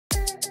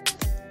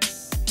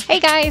Hey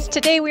guys,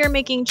 today we are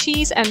making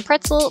cheese and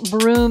pretzel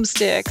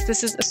broomsticks.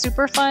 This is a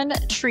super fun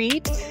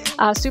treat,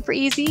 super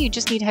easy. You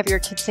just need to have your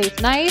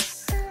kid-safe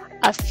knife,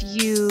 a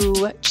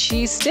few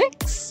cheese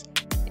sticks,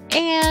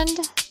 and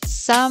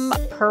some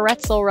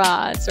pretzel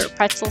rods or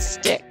pretzel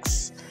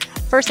sticks.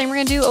 First thing we're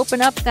going to do,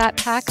 open up that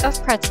pack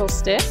of pretzel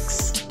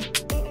sticks.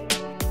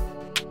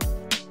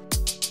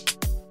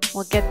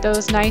 We'll get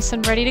those nice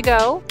and ready to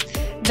go.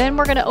 Then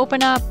we're going to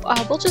open up,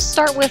 we'll just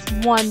start with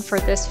one for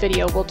this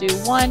video. We'll do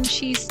one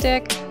cheese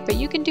stick, but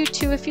you can do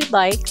two if you'd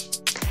like.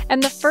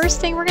 And the first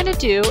thing we're going to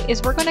do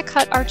is we're going to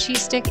cut our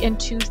cheese stick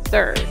into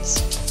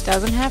thirds.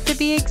 Doesn't have to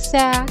be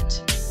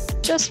exact,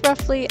 just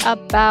roughly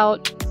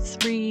about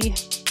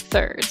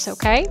 3/3,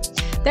 okay?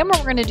 Then what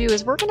we're going to do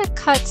is we're going to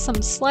cut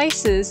some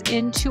slices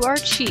into our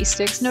cheese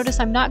sticks. Notice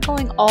I'm not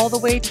going all the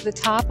way to the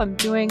top. I'm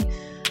doing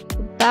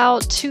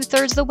about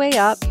 2/3 the way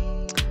up.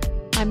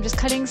 I'm just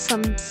cutting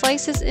some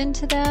slices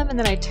into them, and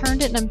then I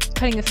turned it and I'm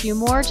cutting a few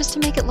more just to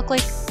make it look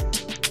like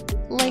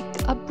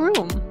a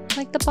broom,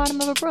 like the bottom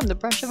of a broom, the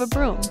brush of a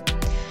broom.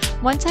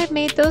 Once I've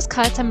made those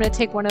cuts, I'm going to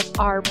take one of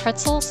our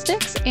pretzel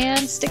sticks and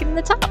stick it in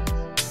the top.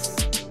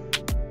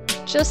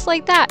 Just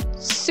like that.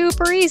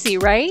 Super easy,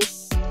 right?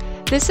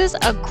 This is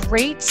a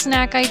great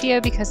snack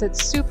idea because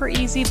it's super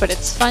easy, but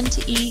it's fun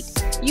to eat.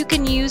 You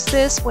can use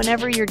this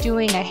whenever you're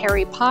doing a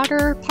Harry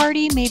Potter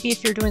party, maybe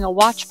if you're doing a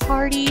watch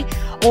party,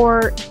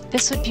 or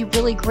this would be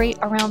really great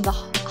around the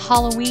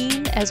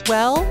Halloween as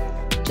well.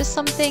 Just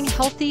something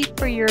healthy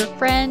for your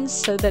friends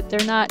so that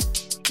they're not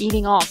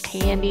eating all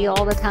candy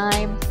all the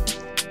time.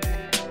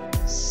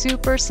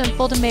 Super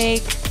simple to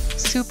make,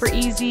 super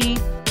easy.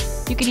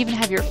 You can even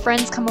have your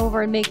friends come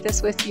over and make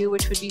this with you,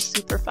 which would be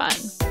super fun.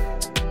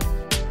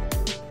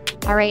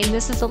 Alright, and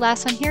this is the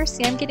last one here.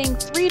 See, I'm getting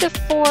 3 to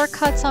 4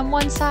 cuts on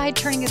one side,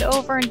 turning it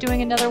over and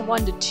doing another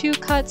 1 to 2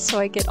 cuts so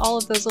I get all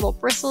of those little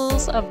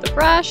bristles of the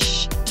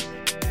brush.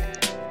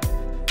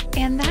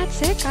 And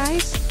that's it,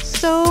 guys.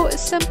 So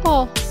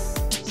simple.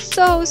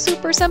 So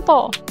super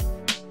simple.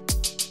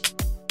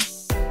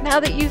 Now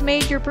that you've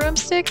made your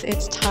broomsticks,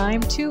 it's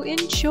time to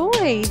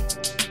enjoy.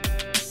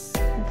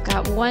 We've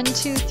got 1,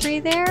 2, 3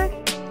 there,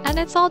 and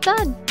it's all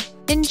done.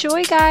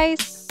 Enjoy,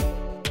 guys.